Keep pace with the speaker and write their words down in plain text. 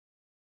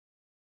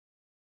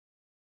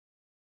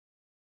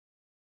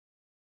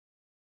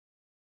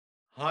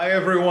Hi,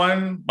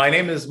 everyone. My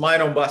name is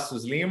Myron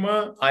Bastos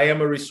Lima. I am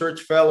a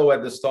research fellow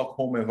at the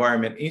Stockholm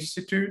Environment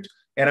Institute,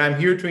 and I'm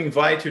here to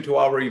invite you to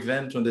our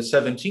event on the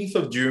 17th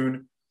of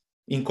June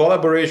in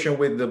collaboration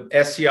with the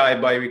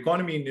SEI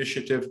Bioeconomy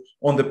Initiative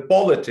on the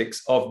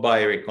politics of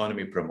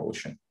bioeconomy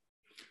promotion.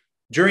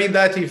 During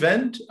that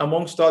event,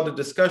 amongst other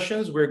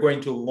discussions, we're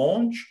going to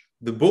launch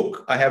the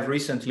book I have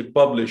recently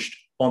published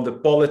on the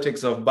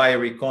politics of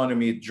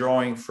bioeconomy,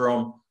 drawing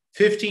from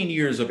 15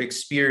 years of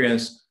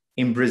experience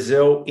in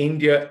Brazil,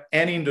 India,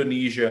 and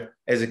Indonesia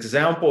as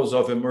examples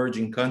of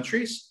emerging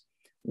countries,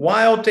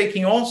 while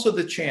taking also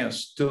the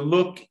chance to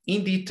look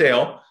in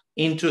detail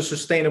into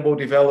sustainable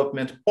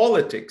development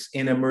politics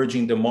in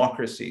emerging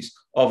democracies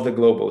of the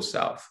global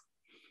South.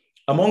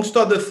 Amongst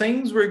other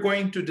things, we're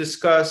going to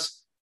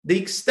discuss the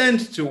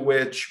extent to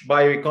which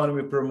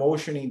bioeconomy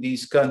promotion in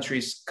these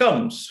countries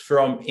comes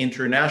from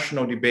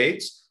international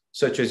debates,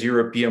 such as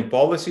European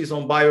policies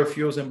on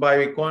biofuels and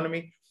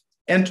bioeconomy,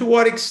 and to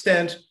what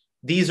extent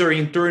these are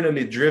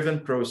internally driven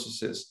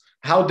processes,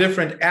 how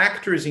different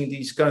actors in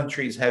these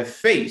countries have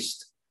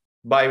faced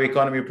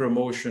bioeconomy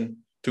promotion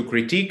to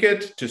critique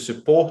it, to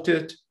support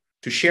it,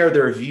 to share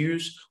their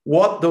views,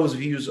 what those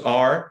views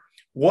are,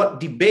 what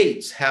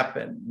debates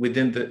happen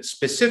within the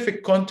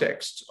specific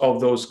context of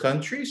those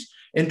countries,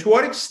 and to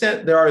what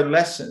extent there are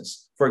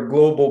lessons for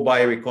global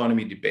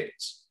bioeconomy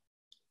debates.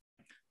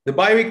 The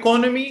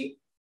bioeconomy,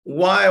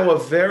 while a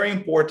very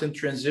important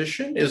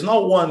transition, is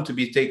not one to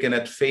be taken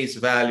at face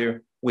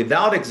value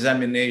without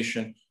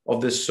examination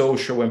of the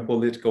social and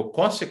political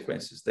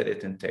consequences that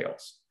it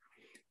entails.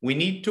 We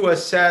need to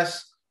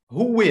assess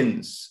who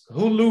wins,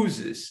 who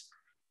loses,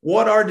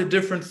 what are the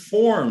different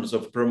forms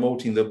of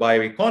promoting the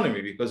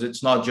bioeconomy, because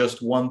it's not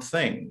just one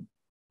thing.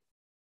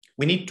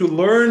 We need to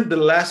learn the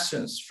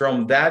lessons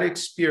from that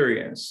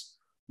experience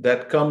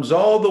that comes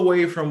all the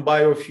way from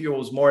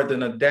biofuels more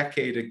than a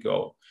decade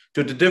ago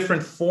to the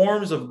different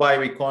forms of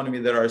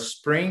bioeconomy that are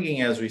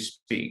springing as we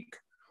speak,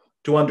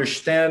 to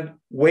understand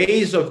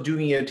ways of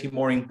doing it in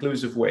more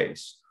inclusive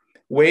ways,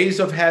 ways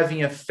of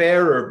having a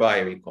fairer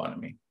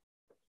bioeconomy.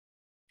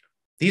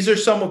 These are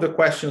some of the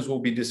questions we'll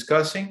be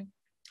discussing.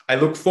 I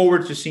look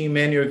forward to seeing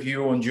many of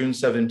you on June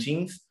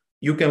 17th.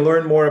 You can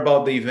learn more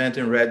about the event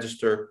and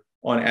register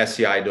on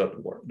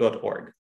sei.org.